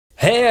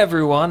Hey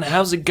everyone,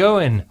 how's it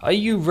going? Are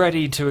you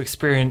ready to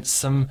experience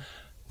some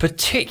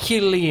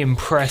particularly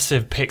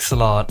impressive pixel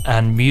art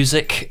and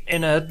music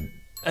in a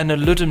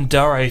Ludum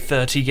Dare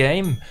 30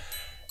 game?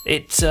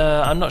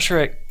 I'm not sure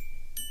it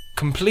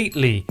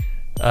completely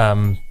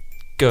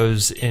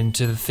goes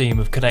into the theme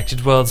of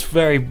Connected Worlds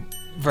very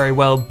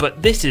well,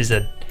 but this is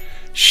a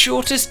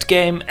shortest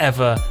game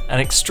ever and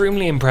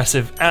extremely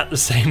impressive at the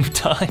same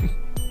time.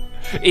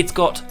 It's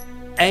got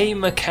a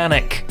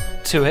mechanic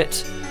to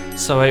it,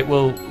 so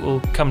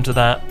we'll come to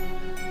that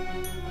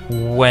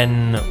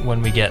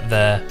when we get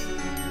there.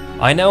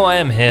 I know I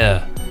am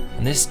here,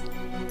 and this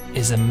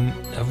is a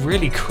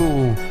really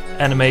cool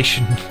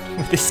animation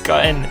with this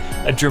guy in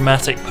a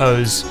dramatic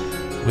pose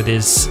with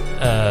his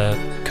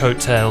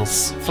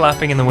coattails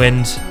flapping in the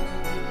wind.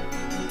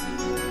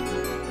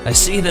 I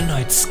see the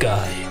night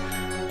sky,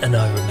 and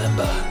I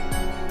remember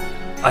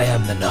I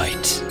am the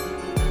night.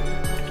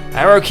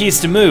 Arrow keys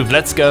to move,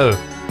 let's go.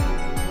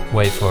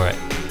 Wait for it.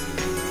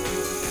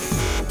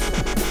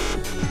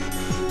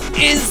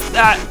 Is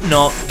that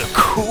not the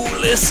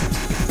coolest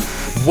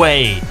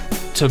way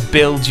to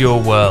build your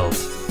world?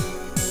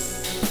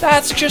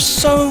 That's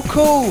just so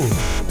cool.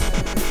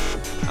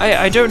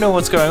 I don't know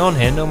what's going on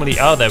here. Normally,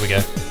 oh, there we go.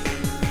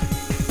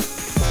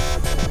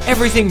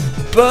 Everything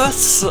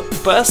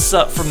bursts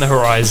up from the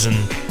horizon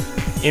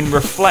in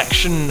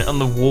reflection on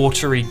the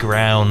watery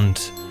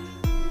ground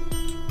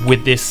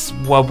with this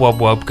wub wub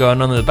wub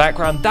going on in the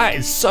background. That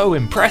is so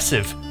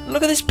impressive.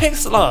 Look at this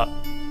pixel art.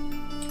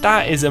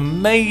 That is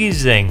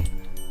amazing.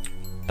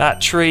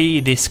 That tree,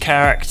 this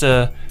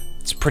character,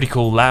 it's a pretty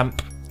cool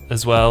lamp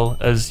as well,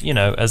 as you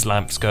know, as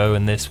lamps go,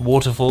 and this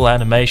waterfall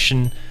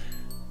animation.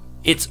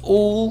 It's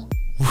all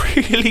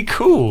really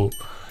cool.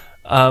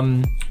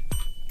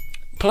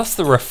 Plus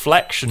the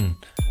reflection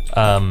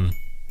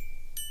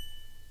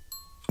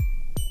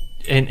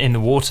in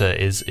the water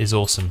is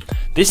awesome.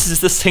 This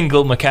is the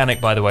single mechanic,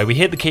 by the way. We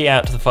hit the key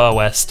out to the far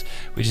west,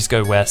 we just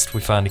go west,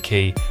 we find a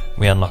key,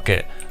 we unlock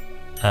it,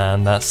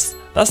 and that's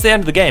the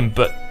end of the game.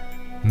 But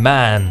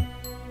man,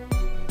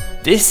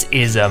 this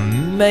is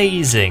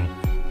amazing.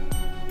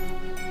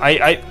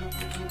 I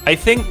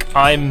think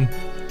I'm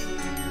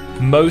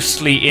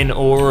mostly in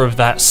awe of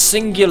that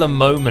singular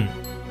moment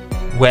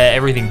where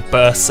everything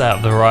bursts out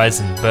of the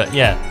horizon. But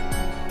yeah,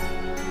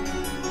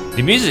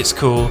 the music's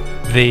cool.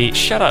 The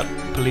shut up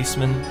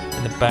policeman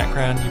in the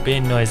background, you're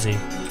being noisy.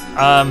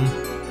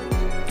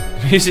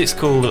 The music's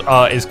cool, the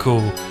art is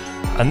cool,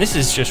 and this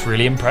is just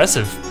really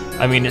impressive.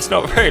 I mean, it's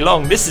not very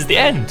long, this is the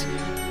end.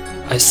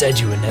 I said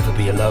you would never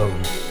be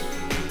alone.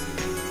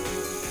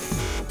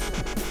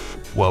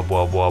 Wub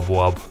wub wub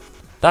wub.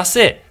 That's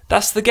it,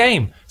 that's the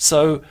game.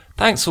 So,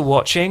 thanks for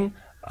watching.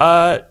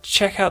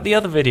 Check out the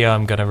other video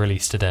I'm gonna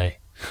release today.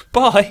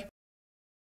 Bye!